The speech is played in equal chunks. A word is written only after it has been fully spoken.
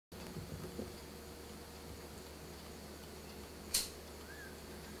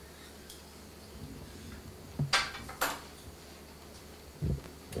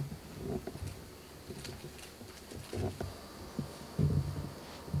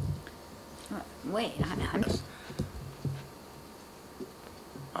Wait, I'm...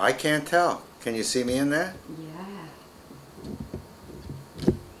 I can't tell. Can you see me in there? Yeah.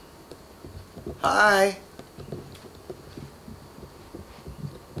 Hi.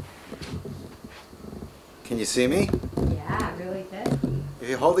 Can you see me? Yeah, really good.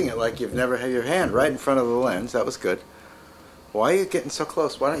 You're holding it like you've never had your hand right in front of the lens. That was good. Why are you getting so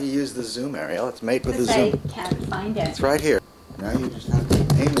close? Why don't you use the zoom, Ariel? It's made with the zoom. I can't find it. It's right here. Now you just have to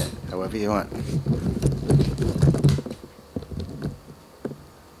aim it however you want.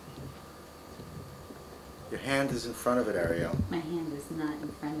 Your hand is in front of it, Ariel. My hand is not in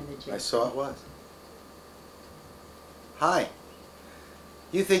front of it, Jay. I saw it was. Hi.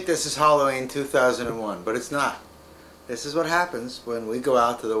 You think this is Halloween 2001, but it's not. This is what happens when we go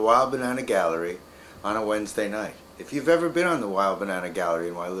out to the WildBanana Gallery on a Wednesday night. If you've ever been on the WildBanana Gallery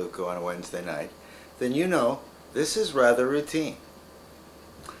in Wailuku on a Wednesday night, then you know this is rather routine.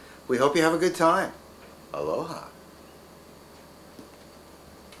 We hope you have a good time. Aloha.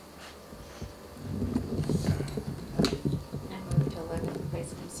 I moved to 11th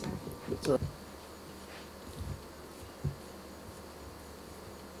place, I'm sorry.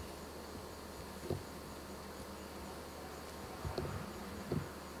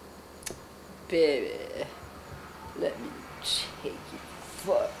 Baby, let me take you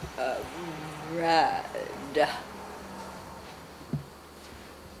for a ride.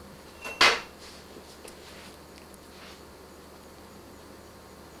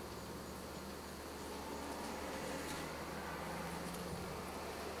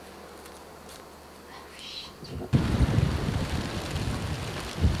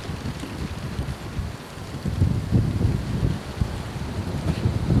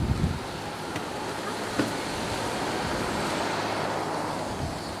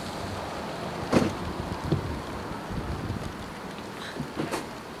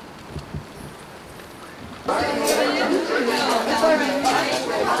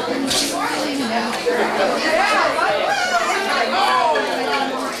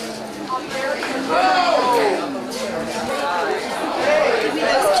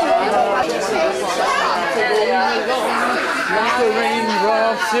 Like the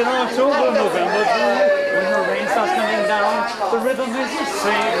raindrops in October, November, when the rain starts coming down, the rhythm is the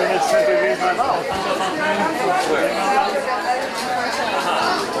same, and it's set to raise my mouth.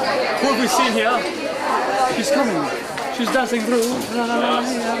 Who have we seen here? She's coming. She's dancing through.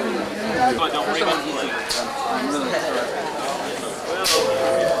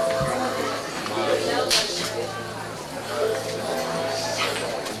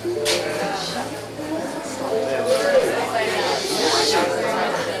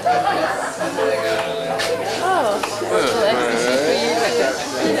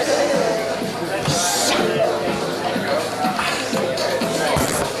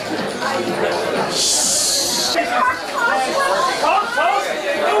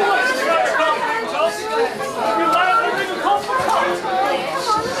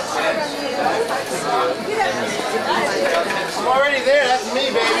 I'm already there. That's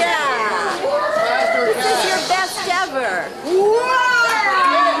me, baby. Yeah. This is your best ever.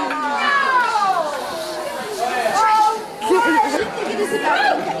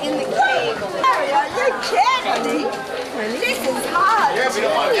 In the cave. You're kidding me. This is hot. Yeah, we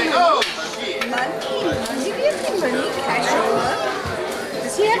don't want to get. Oh, shit. Monkey. You give me money, cash over.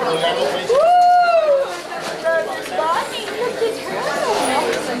 Does he have money? Woo! Bonnie, look at her.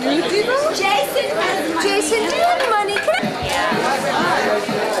 Jason has money. Jason, do you have money?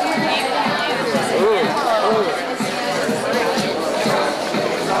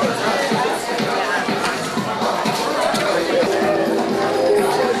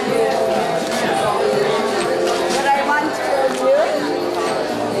 What I want from you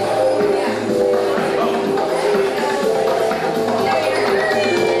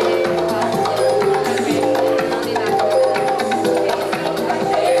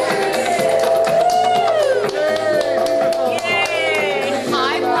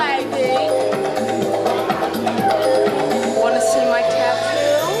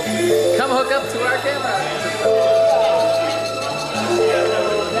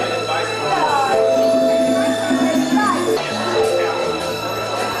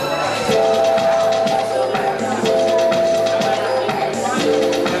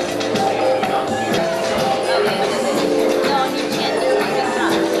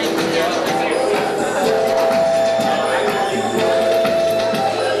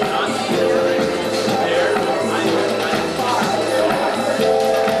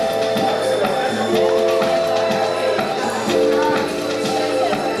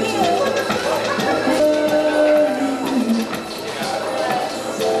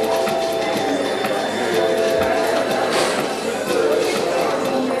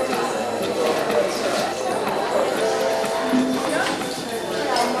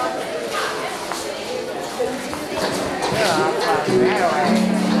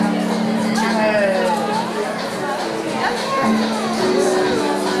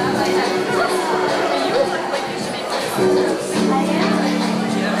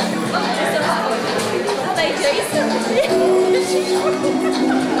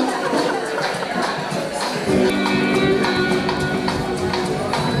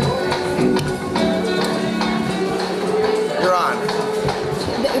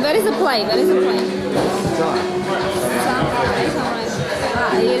plane? Where is the plane?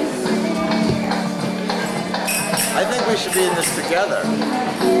 Here. I think we should be in this together.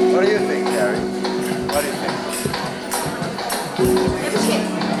 What do you think, Gary? What do you think?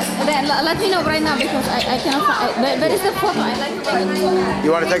 Then let me know right now because I cannot find. Where is the photo? I'd like to take a photo.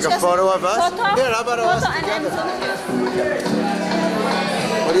 You want to take a photo of us? Photo? Here, how about us Photo and then together?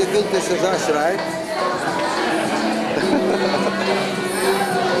 What do you think? This is us, right?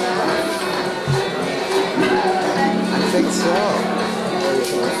 I think so.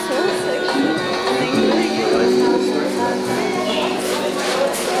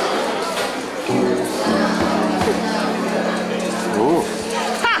 Ooh.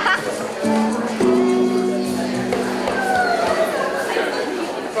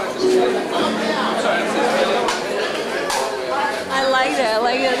 I like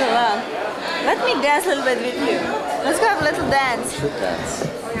it a lot. Let me dance a little bit with you. Let's go have a little dance. Should dance.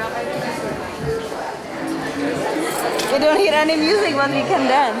 We don't hear any music, but we can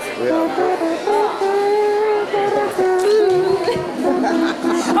dance.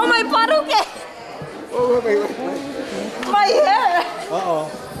 Oh, my paruke! Oh, wait. My hair! Uh-oh.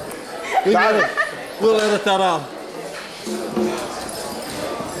 We'll edit that out.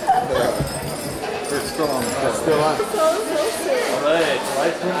 It's still on. It's still on. So sick. All right,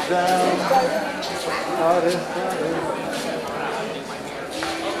 lights went down. Out in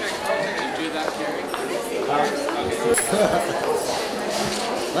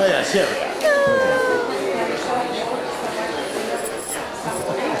Oh yeah, here we go.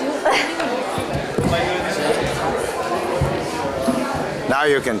 Now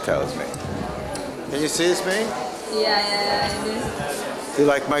you can tell it's me. Can you see it's me? Yeah, I do. Do you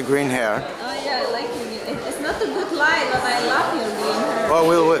like my green hair? Oh yeah, I like you. It's not a good light, but I love your green hair. Well,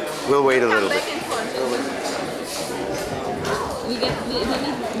 we'll wait a Come little back bit. and forth. We need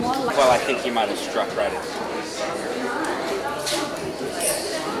more light. Well, I think he might have struck right at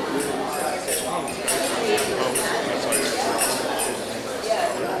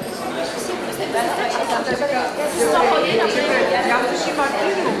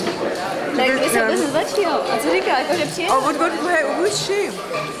Tak vy se vůbec začal. A co říká, jakože přijel? Oh, who's she?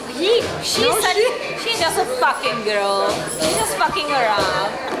 She's just a fucking girl. She's just fucking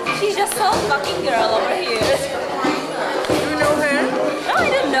around. She's just so fucking girl over here. You know her? No, I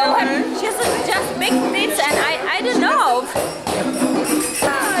don't know her. She has just big tits and I don't know.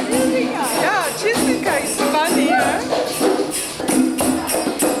 Yeah, Jessica is funny, huh?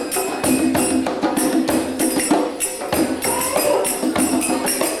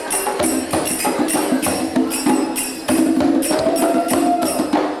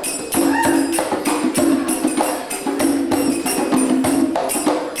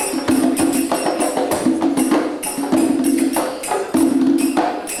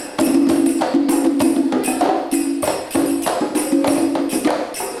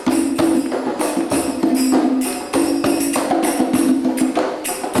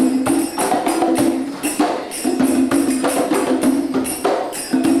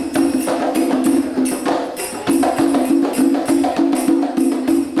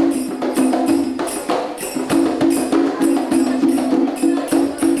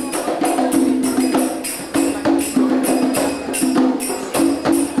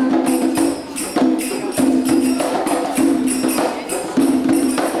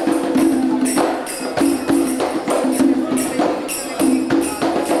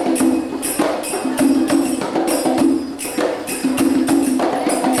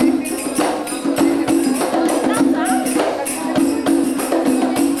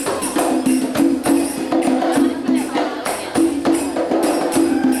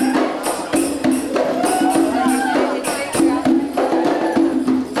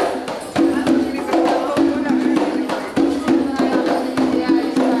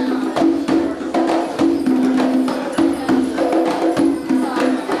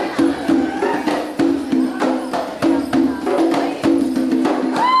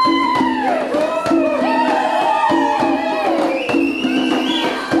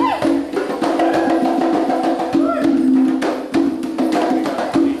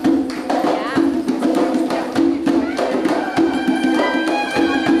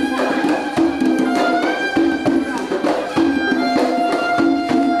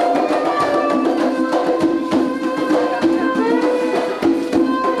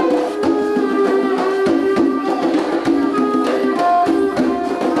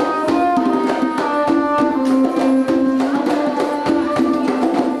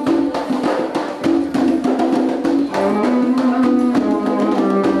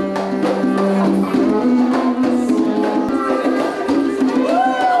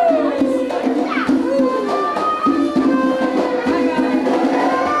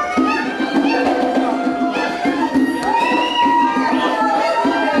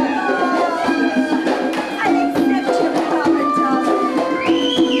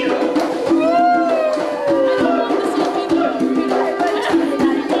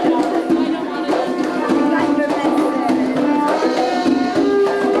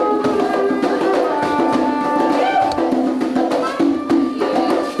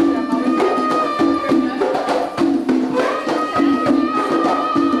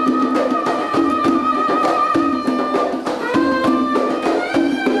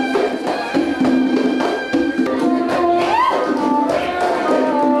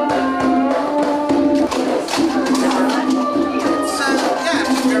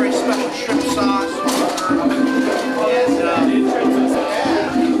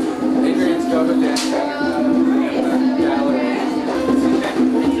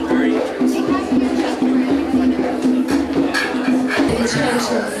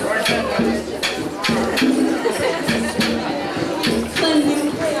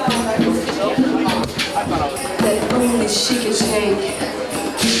 That only she can shake.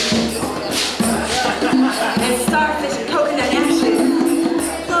 And starfish and coconut ashes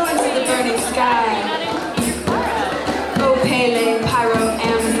flow into the burning sky. Oh, Pele, Pyro,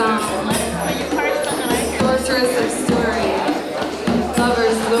 Amazon. Sorceress of story,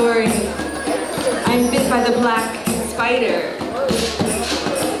 lover's glory. I'm bit by the black spider.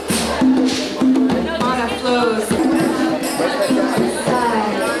 Mana flows. Sigh,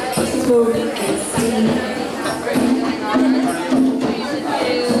 smoke and sea.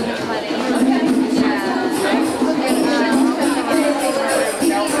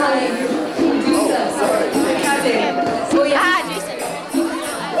 Oh yeah, Jason.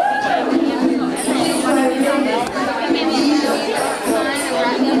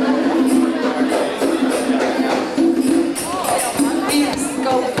 We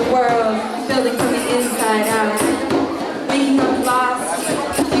sculpt the world, building from the inside out, making up lost,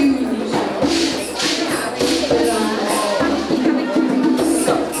 huge.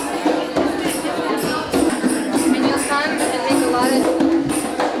 And you'll come and make a lot of.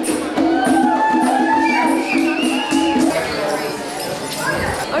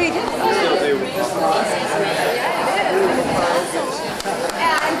 Oh, you did?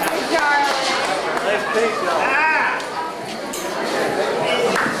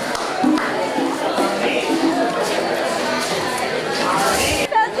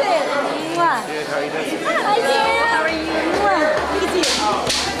 That's it. Mwah. Hi, dear. How are you? Mwah. Look at you.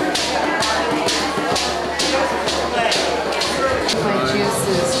 My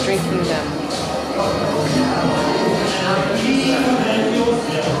juices, drinking them.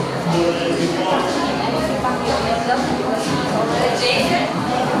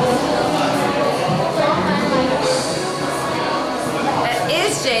 It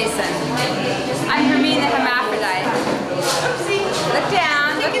is Jason. I'm Hermine the hermaphrodite. Look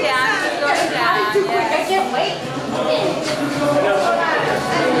down, look down, look down. Yes. I can't wait.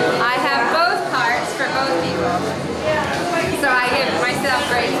 I have both parts for both people. So I give myself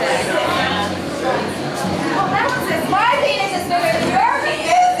great sex. My penis is bigger than your penis.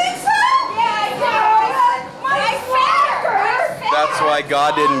 You think so? Yeah, I know. My fatter. That's why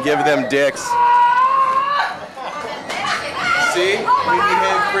God didn't give them dicks. See? We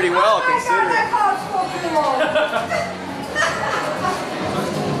behaved pretty well considering.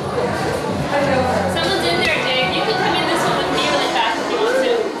 Someone's in there, Dave. You can come in this one with me really fast if you want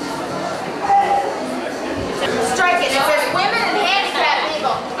to. Strike it. It says women and handicapped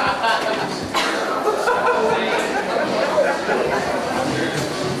people.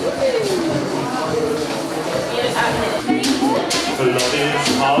 Love is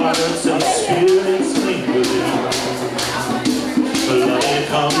hearts and spirits mingling. Love it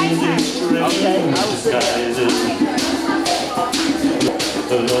comes in strange disguises.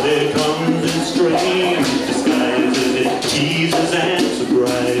 Love it comes in strange disguises. It teases and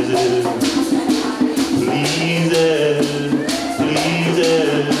surprises. Pleases,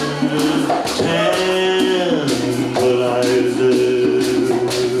 pleases, tantalizes.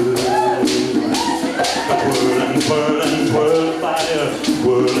 Twirl and twirl and twirl fire,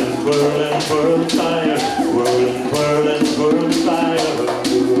 twirl and twirl and twirl fire, twirl and twirl and twirl fire.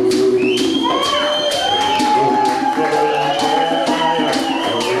 Twirl and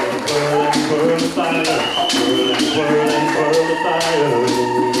twirl and twirl fire, twirl and twirl and twirl fire.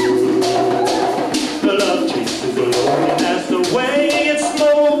 The love chases alone and that's the way it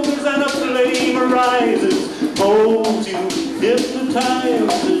smokes and a flame arises, holds you,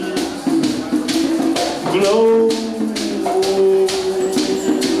 hypnotizes. Glows,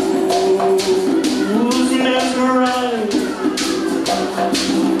 mesmerized.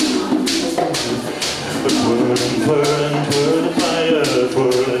 Twirl and twirl and twirl the fire,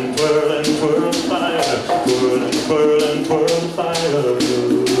 twirl and twirl and twirl the fire, twirl and twirl and twirl the fire.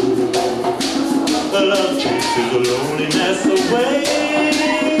 The love chases the loneliness away.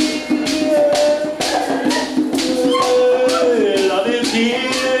 Love is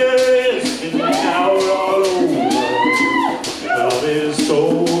here, spinning out all over. Love is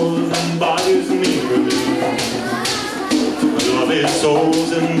souls and bodies mingling. Love is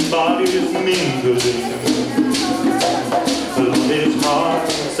souls and bodies mingling. Love is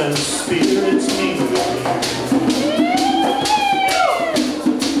hearts and spirits mingling.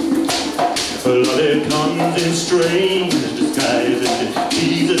 Love it comes in strange disguises. It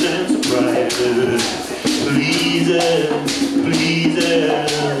teases and surprises. Pleases, pleases,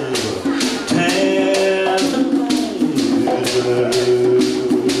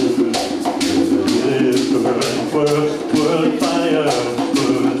 twirl, twirl, twirl fire,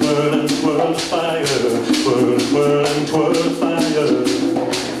 twirl,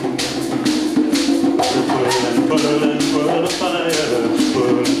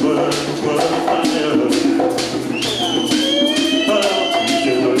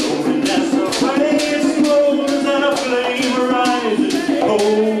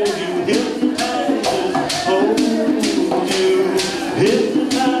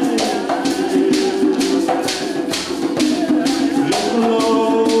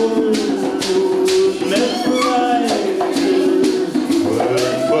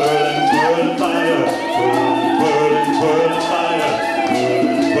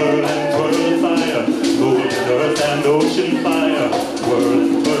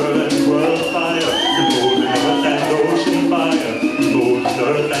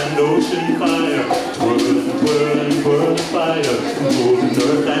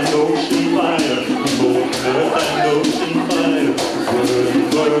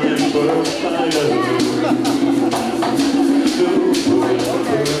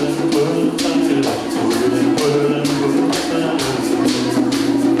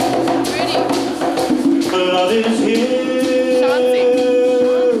 Love is here,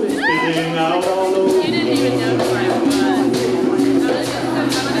 spilling out all over. You didn't even know who I was.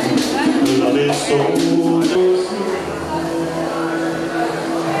 Love is so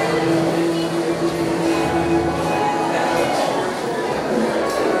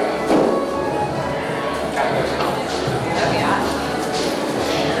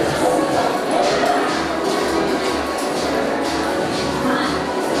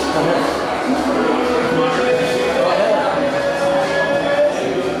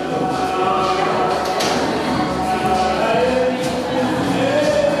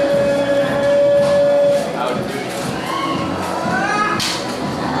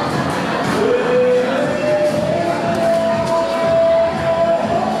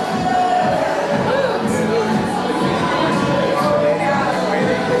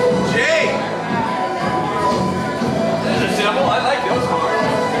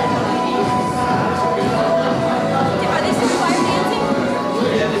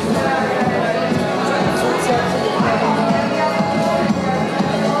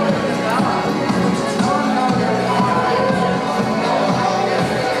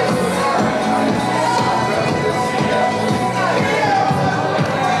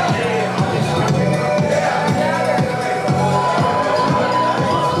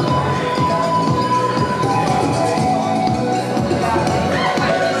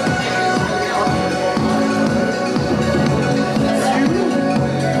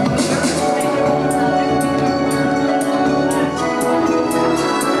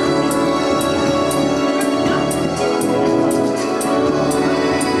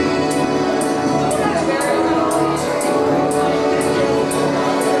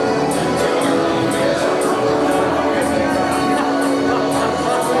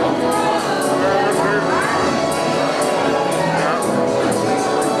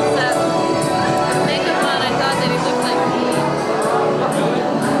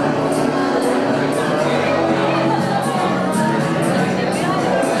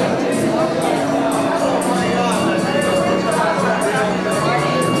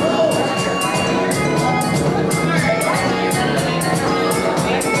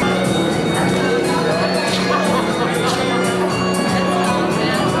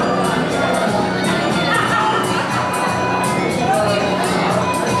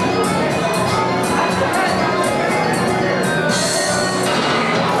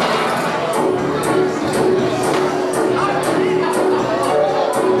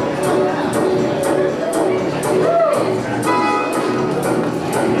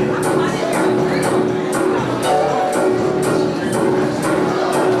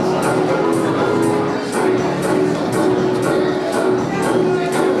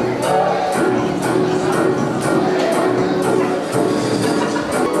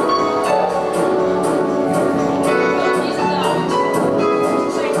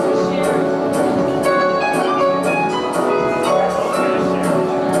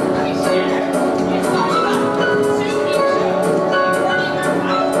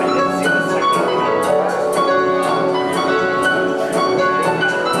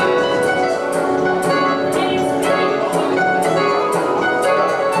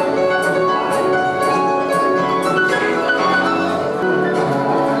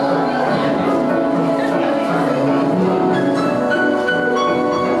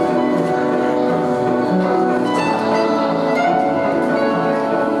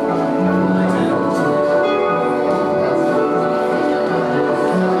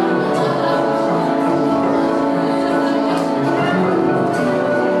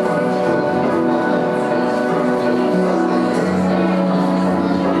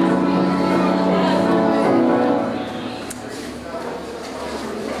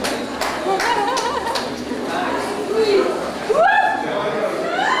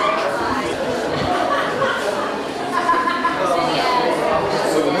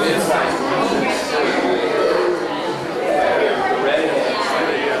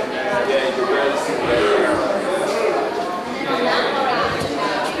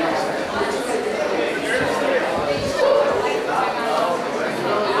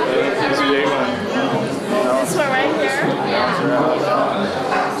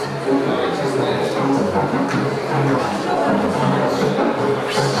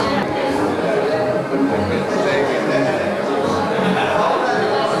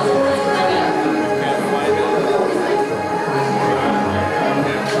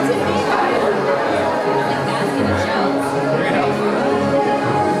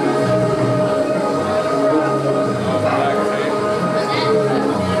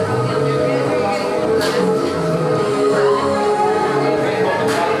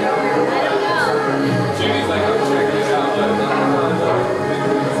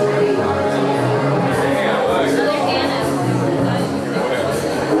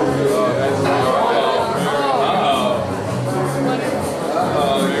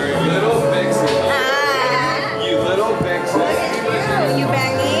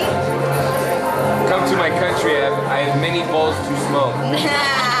country, I have many bowls to smoke.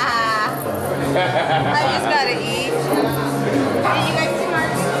 I just gotta eat.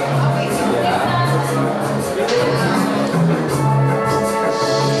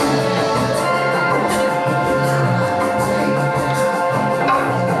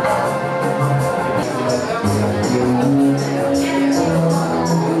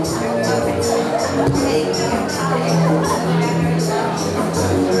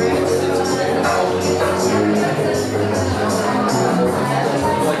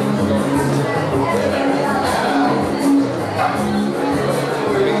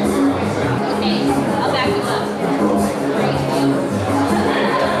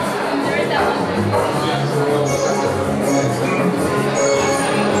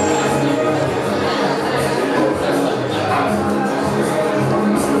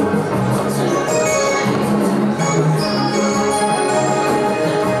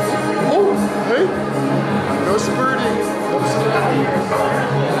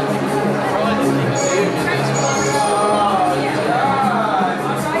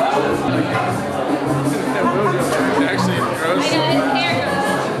 Did you guys see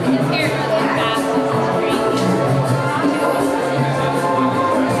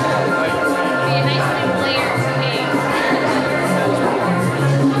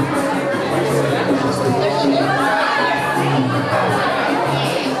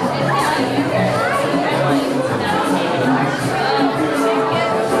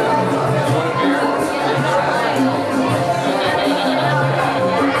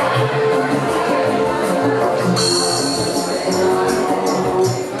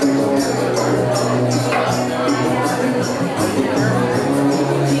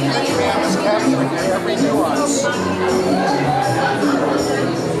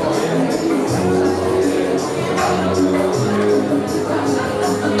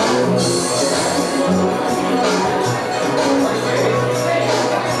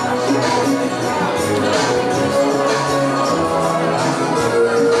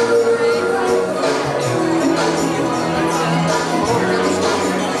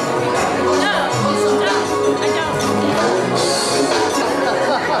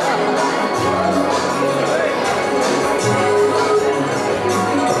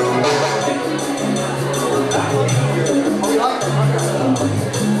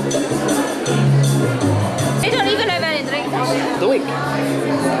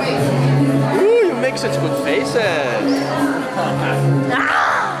Such good faces.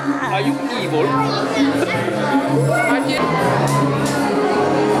 Are you evil?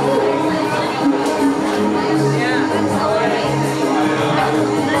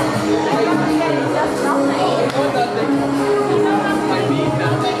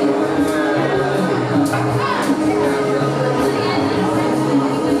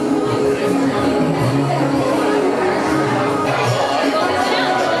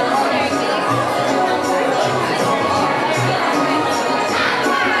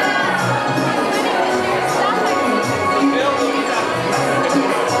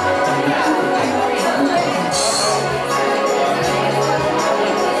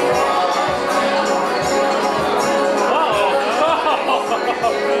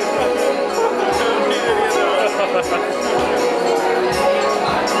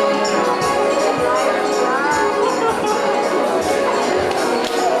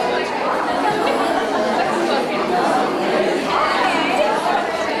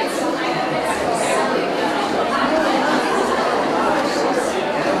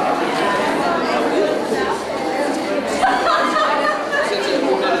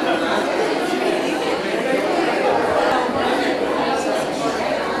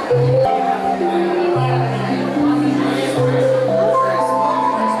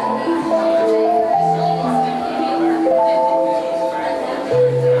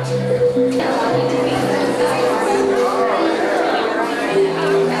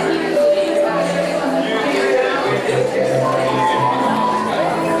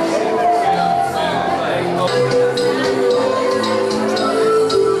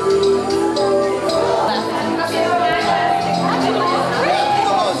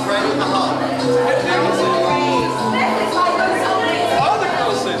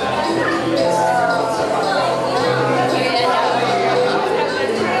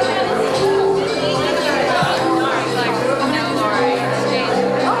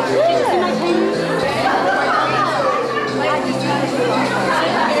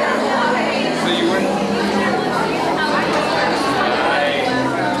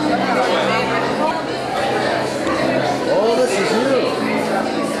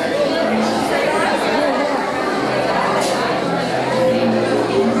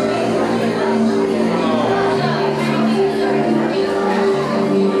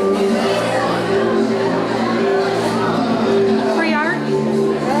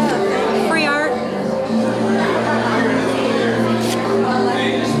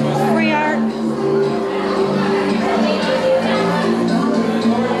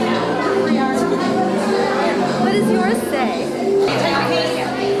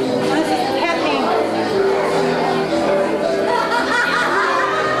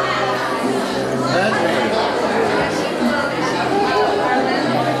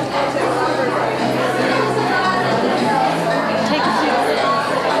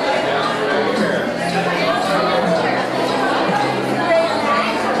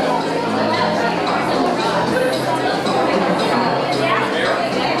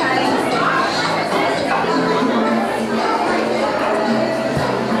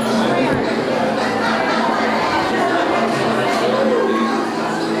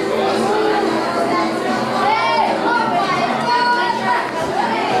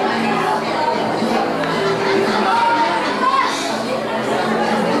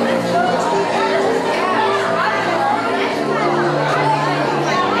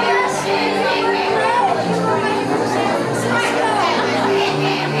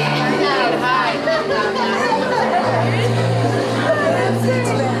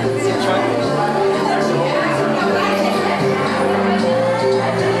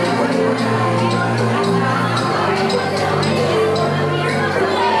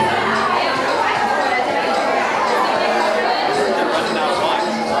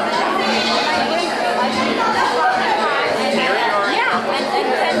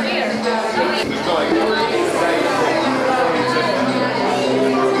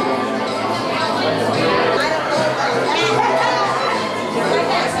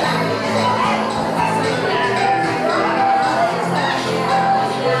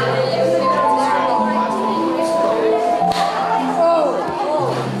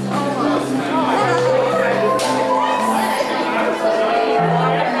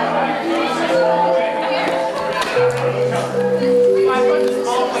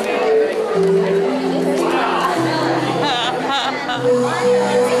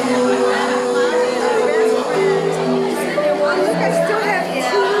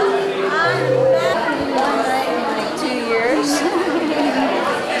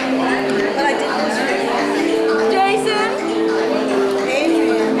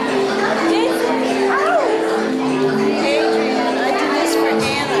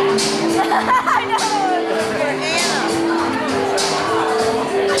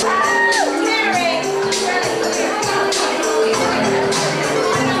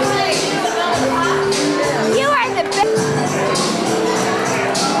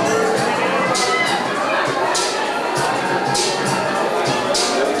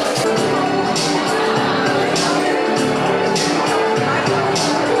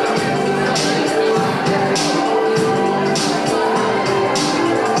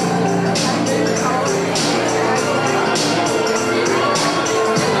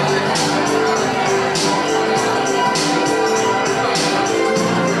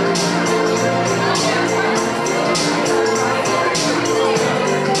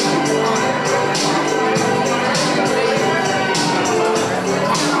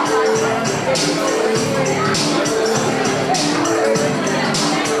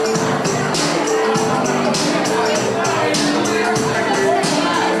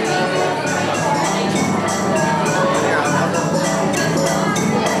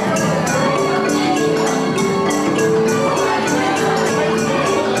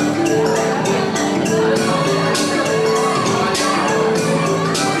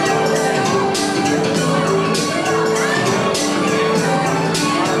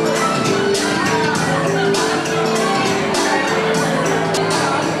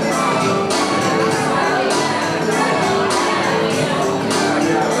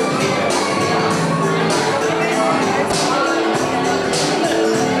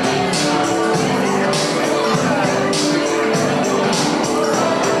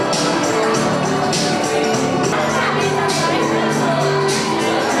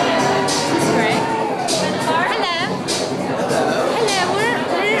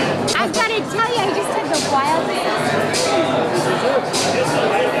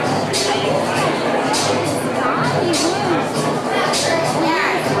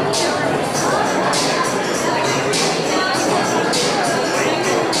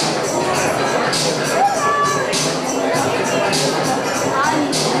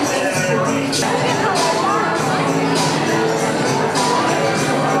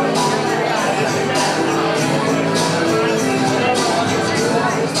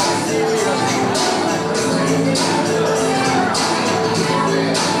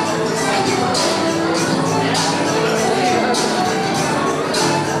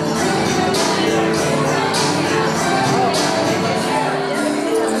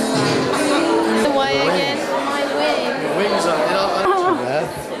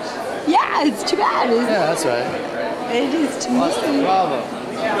 Yeah, it's too bad. Isn't Yeah, that's right. it? It is to me. What's the problem?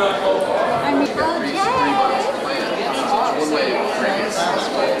 I mean,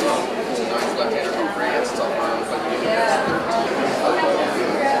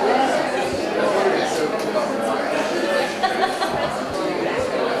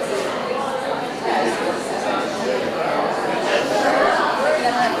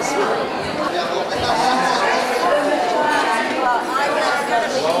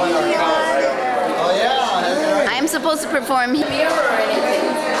 I'm supposed to perform here or anything.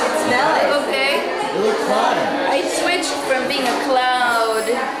 Smell it. Okay. You look fine. I switched from being a cloud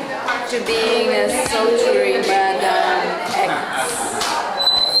to being a sultry Madame X.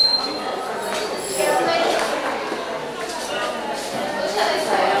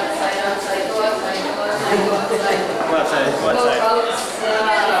 What's that? What's that?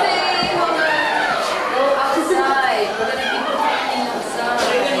 Go outside. We're gonna be performing outside.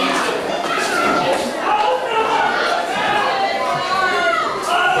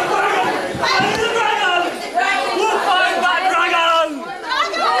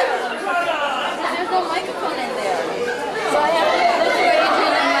 There's no microphone in there. So I have to look for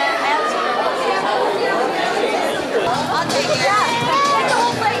Adrian and my answer. I'll take it. Yeah, take the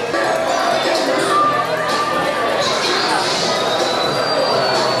whole plate.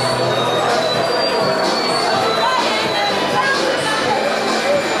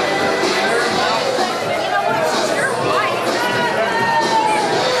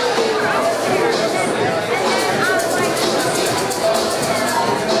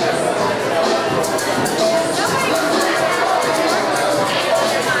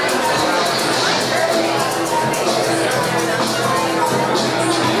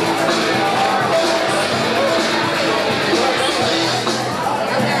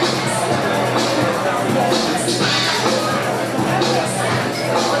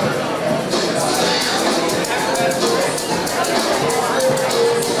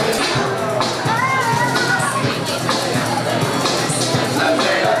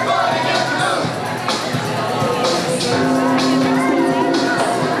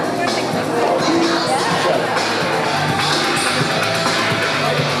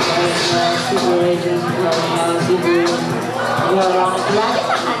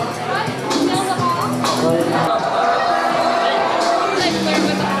 Like flirt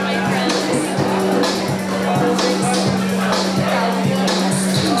with all my friends.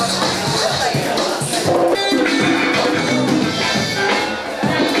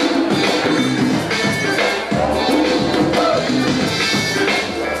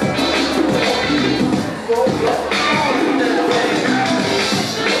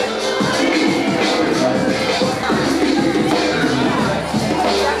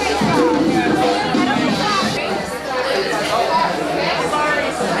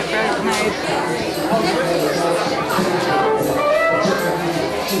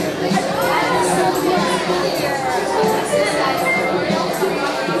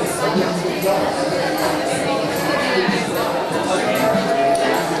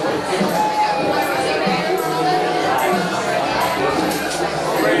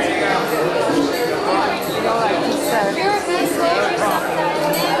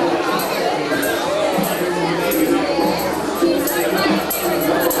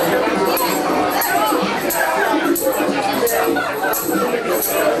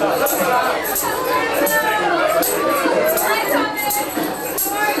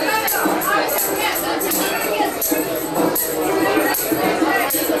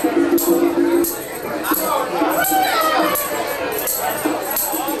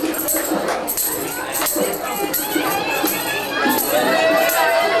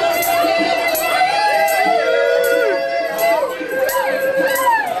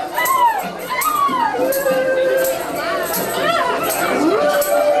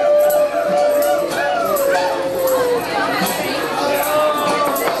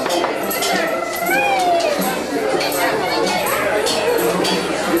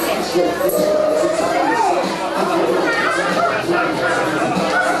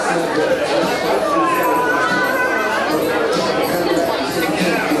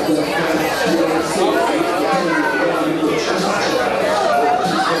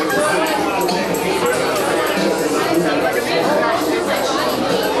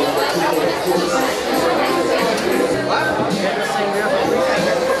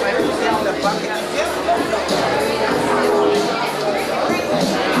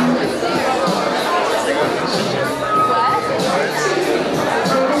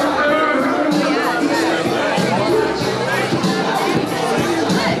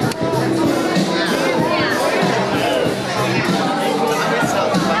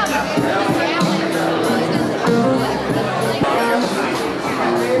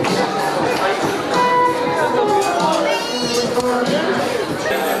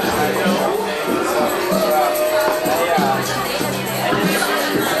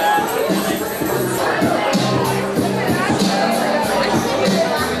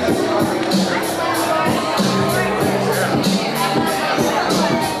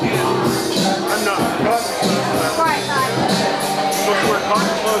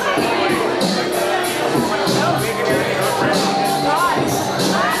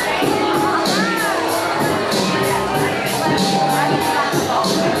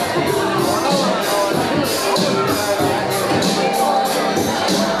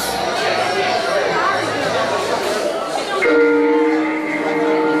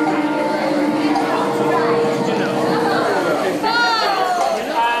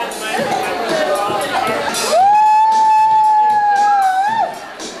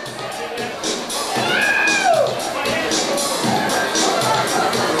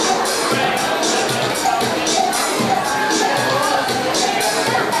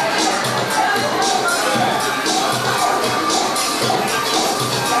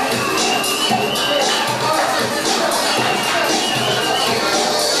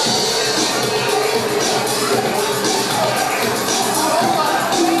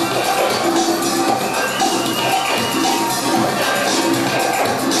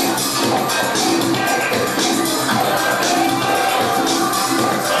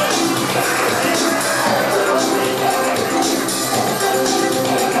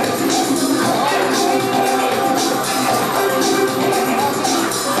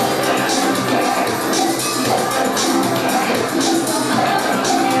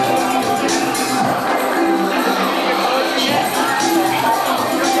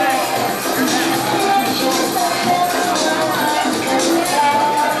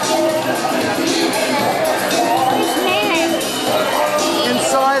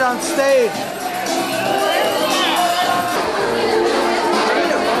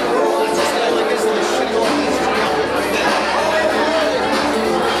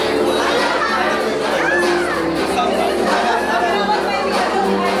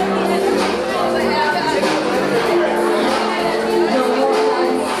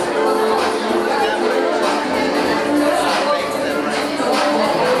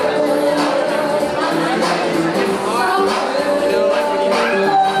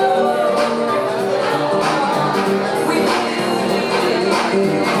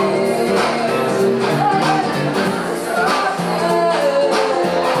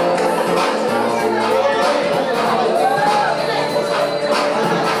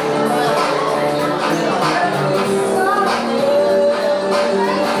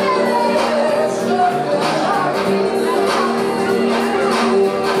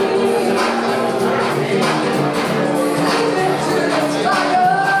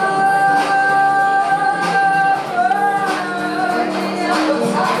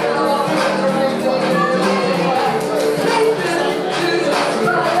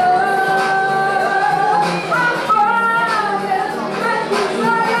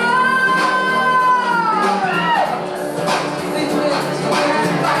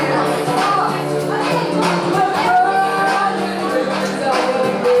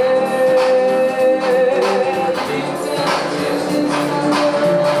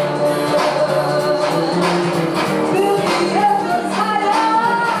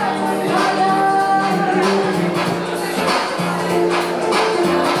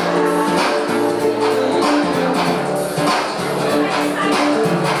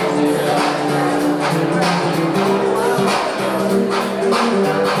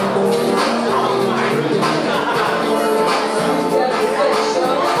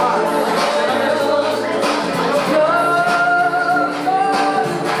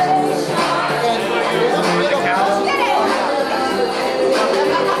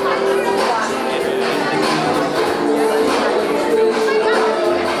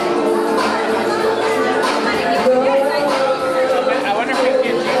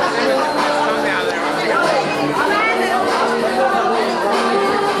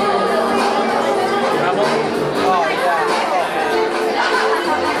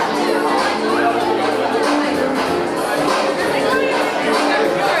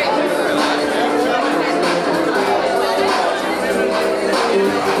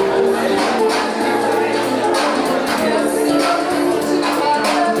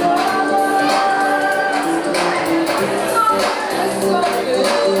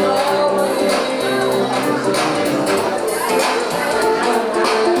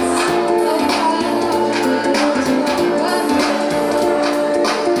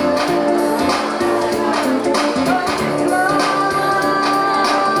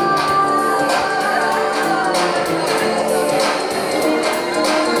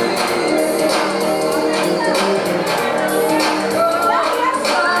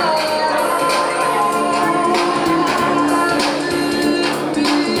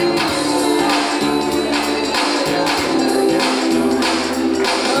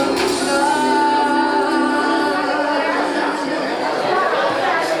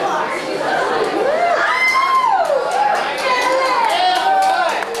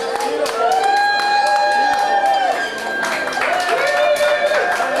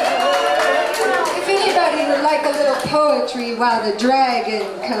 like a little poetry while the dragon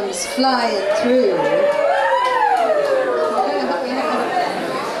comes flying through.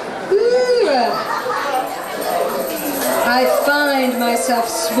 I find myself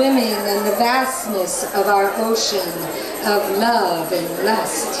swimming in the vastness of our ocean of love and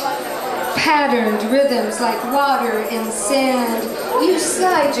lust. Patterned rhythms like water in sand. You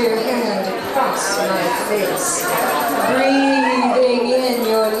slide your hand across my face, breathing in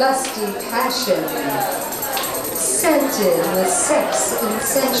your lusty passion. Scented with sex and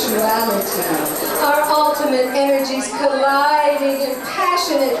sensuality, our ultimate energies colliding in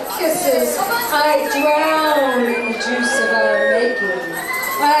passionate kisses. I drown in the juice of our making.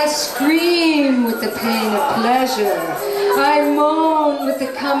 I scream with the pain of pleasure. I moan with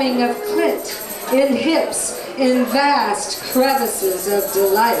the coming of clit, in hips, in vast crevices of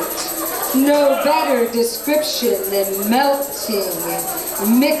delight. No better description than melting,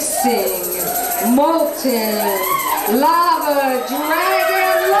 mixing, molten, lava,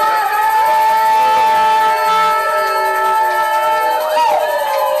 dragon, lava!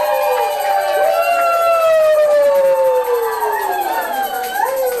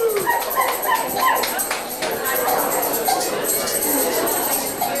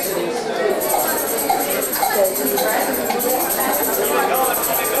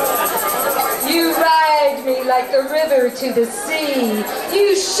 You ride me like the river to the sea.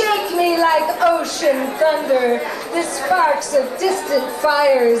 You shake me like ocean thunder. The sparks of distant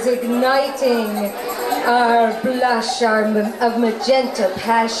fires igniting our blush of magenta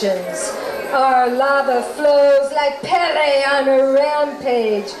passions. Our lava flows like Pele on a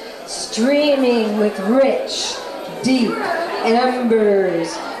rampage, streaming with rich, deep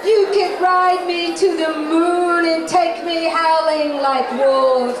embers. You can ride me to the moon and take me howling like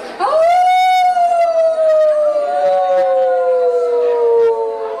wolves. Oh!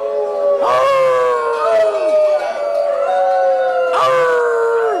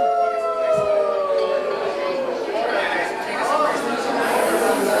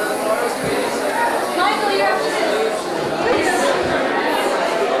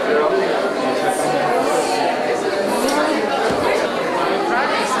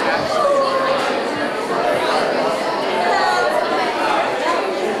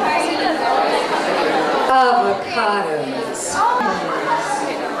 Avocados.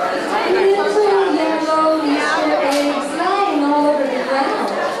 Little yellow Easter eggs lying all over the ground.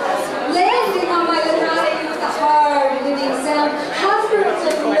 Landing on my lanai with a hard hitting sound. Hundreds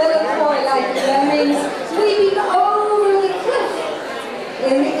of little boy like lemmings leaping over the cliff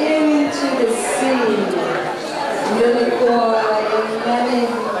and into the sea. Little boy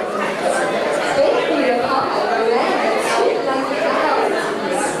lemmings. Bake me a pie, land sweet like clouds in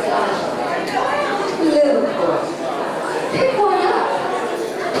the sky. Little boy, pick one up,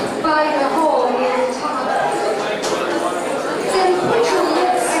 find a hole near the top, then put your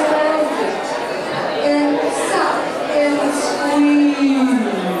lips around it, and suck and squeeze.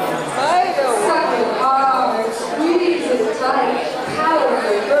 Suck it hard, squeeze it tight,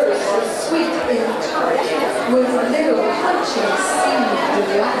 powerful bursts of sweet and tart, with little punching seed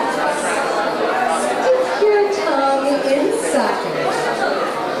delights. Stick your tongue inside.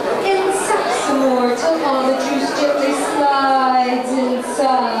 More till all the juice gently slides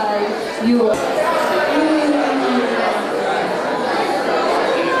inside your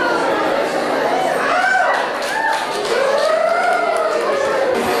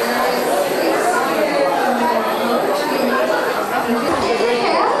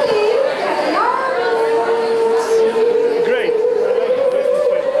Great.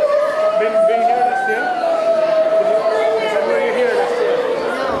 Been here last year? Is that where you're here last year?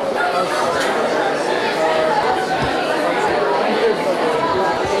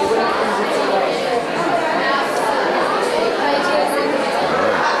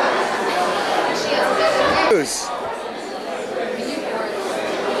 News.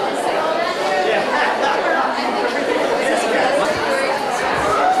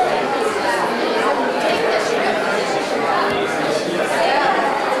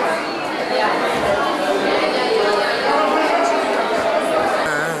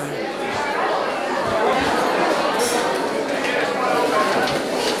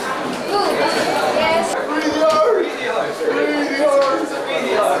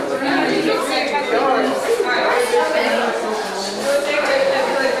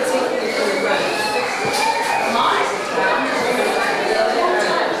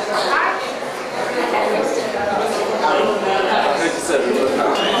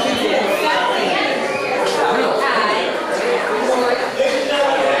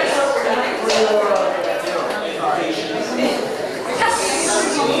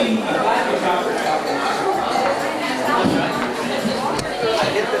 Thank you.